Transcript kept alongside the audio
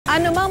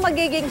Ano mang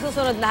magiging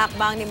susunod na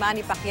hakbang ni Manny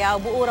Pacquiao,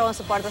 buo raw ang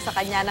suporta sa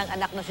kanya ng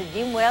anak na si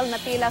Jimuel na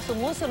tila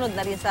sumusunod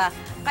na rin sa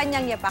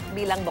kanyang yapak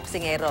bilang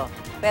boksingero.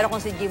 Pero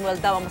kung si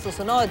Jimuel daw ang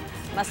masusunod,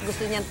 mas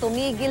gusto niyang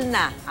tumigil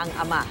na ang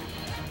ama.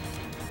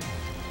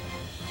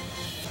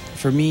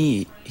 For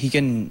me, he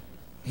can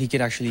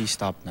actually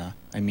stop na.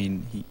 I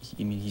mean,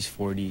 he's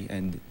 40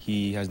 and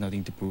he has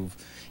nothing to prove.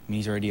 I mean,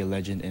 he's already a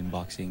legend in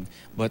boxing.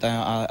 But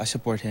I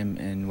support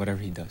him in whatever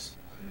he does,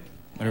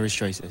 whatever his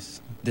choice is.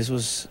 This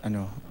was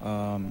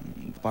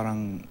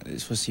parang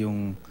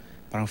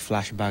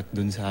flashback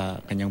dun sa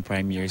kanyang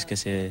prime years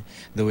kasi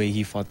the way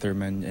he fought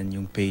Thurman and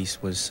yung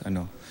pace was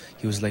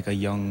he was like a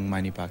young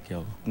Manny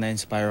Pacquiao.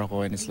 Na-inspire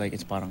ako and it's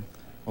parang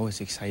it's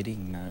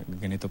exciting na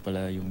ganito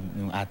pala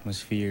yung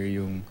atmosphere,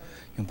 yung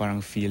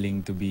parang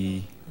feeling to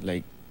be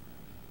like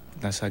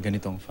nasa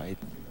ganitong fight.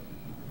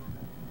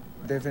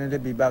 Definitely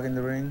be back in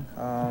the ring.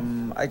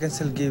 I can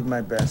still give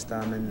my best.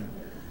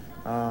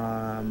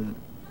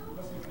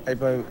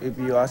 If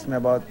you ask me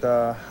about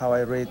how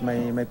I rate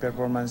my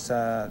performance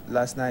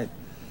last night,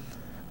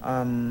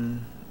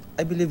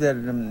 I believe that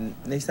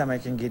next time I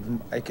can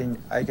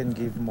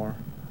give more.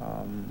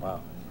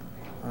 Wow.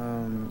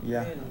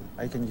 Yeah,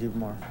 I can give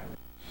more.